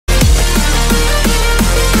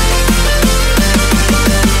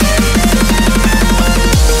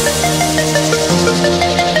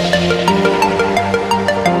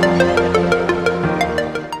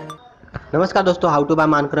नमस्कार दोस्तों, how to bye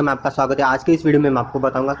मानकर में आपका स्वागत है। आज के इस वीडियो में मैं आपको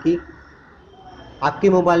बताऊंगा कि आपके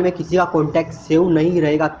मोबाइल में किसी का कॉन्टैक्ट सेव नहीं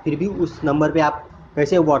रहेगा, फिर भी उस नंबर पे आप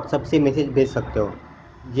कैसे व्हाट्सएप से मैसेज भेज सकते हो।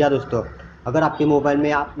 जी हाँ दोस्तों, अगर आपके मोबाइल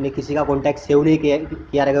में आपने किसी का कॉन्टैक्ट सेव नहीं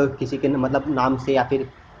किया रहेगा, किसी के मतलब नाम से, या फिर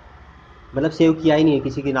मतलब सेव किया ही नहीं है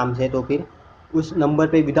किसी के नाम से, तो फिर उस नंबर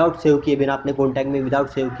पे विदाउट सेव किए बिना, अपने कॉन्टैक्ट में विदाउट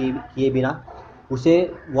सेव किए बिना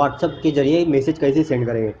उसे व्हाट्सएप के जरिए मैसेज कैसे सेंड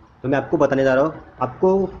करेंगे, तो मैं आपको बताने जा रहा हूँ।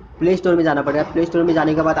 आपको प्ले स्टोर में जाना पड़ेगा। प्ले स्टोर में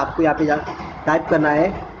जाने के बाद आपको यहाँ पे टाइप करना है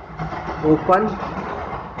ओपन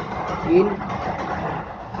इन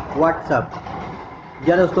व्हाट्सएप।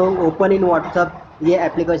 जी दोस्तों, ओपन इन व्हाट्सएप ये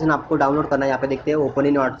एप्लीकेशन आपको डाउनलोड करना है। यहाँ पे देखते हैं ओपन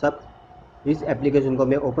इन व्हाट्सएप। इस एप्लीकेशन को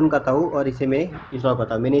मैं ओपन करता हूँ और इसे मैं इंस्टॉल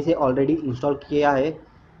करता हूँ। मैंने इसे ऑलरेडी इंस्टॉल किया है,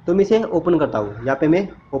 तो मैं इसे ओपन करता हूँ। यहाँ पे मैं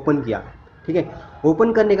ओपन किया, ठीक है।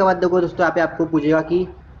 ओपन करने के बाद देखो दोस्तों, यहाँ पे आपको पूछेगा कि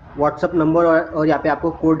व्हाट्सअप नंबर और यहाँ पे आपको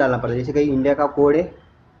कोड डालना पड़ेगा। जैसे कि इंडिया का कोड है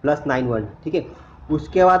 +91, ठीक है।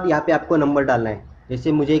 उसके बाद यहाँ पे आपको नंबर डालना है।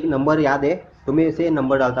 जैसे मुझे एक नंबर याद है, तो मैं इसे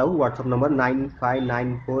नंबर डालता हूँ, व्हाट्सअप नंबर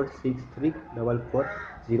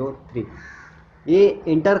 9594634403। ये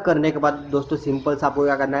इंटर करने के बाद दोस्तों सिंपल सा आपको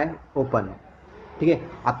क्या करना है, ओपन, ठीक है।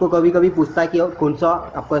 आपको कभी कभी पूछता है कि कौन सा,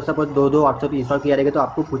 आपको सपोज दो व्हाट्सअप इंस्टॉल किया रहेगा, तो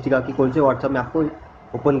आपको पूछेगा कि कौन से व्हाट्सअप में आपको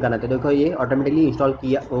ओपन करना है। तो देखो ये ऑटोमेटिकली इंस्टॉल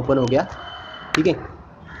किया, ओपन हो गया, ठीक है।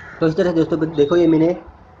 तो इस तरह से दोस्तों देखो, ये मैंने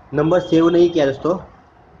नंबर सेव नहीं किया दोस्तों,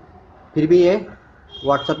 फिर भी ये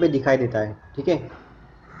व्हाट्सअप में दिखाई देता है, ठीक है।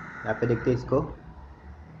 यहाँ पे देखते हैं इसको,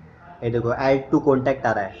 ये देखो ऐड टू कॉन्टैक्ट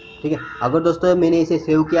आ रहा है, ठीक है। अगर दोस्तों मैंने इसे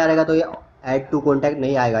सेव किया रहेगा तो ये ऐड टू कॉन्टैक्ट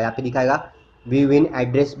नहीं आएगा। यहाँ पे दिखाएगा we win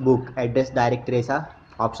address book, address directory, ऐसा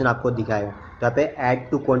ऑप्शन आपको दिखाएगा। तो यहाँ पे ऐड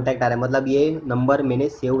टू कॉन्टैक्ट आ रहा है, मतलब ये नंबर मैंने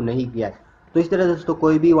सेव नहीं किया है। तो इस तरह दोस्तों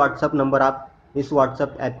कोई भी व्हाट्सअप नंबर आप इस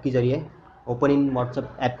व्हाट्सअप ऐप के जरिए, ओपन इन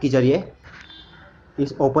व्हाट्सअप ऐप के जरिए,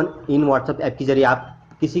 इस ओपन इन व्हाट्सअप ऐप के जरिए आप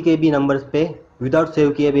किसी के भी नंबर पे विदाउट सेव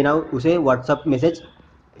किए बिना उसे व्हाट्सअप मैसेज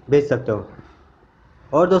भेज सकते हो।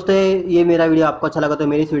 और दोस्तों, ये मेरा वीडियो आपको अच्छा लगा तो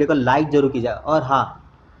मेरी इस वीडियो को लाइक जरूर कीजिए। और हाँ,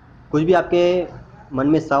 कुछ भी आपके मन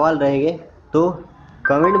में सवाल रहेंगे तो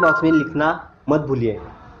कमेंट बॉक्स में लिखना मत भूलिए,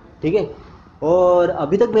 ठीक है। और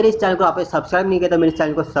अभी तक मेरे इस चैनल को आपने सब्सक्राइब नहीं किया तो मेरे इस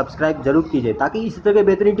चैनल को सब्सक्राइब जरूर कीजिए, ताकि इसी तरह के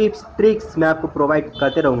बेहतरीन टिप्स ट्रिक्स मैं आपको प्रोवाइड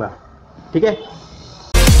करते रहूँगा, ठीक है।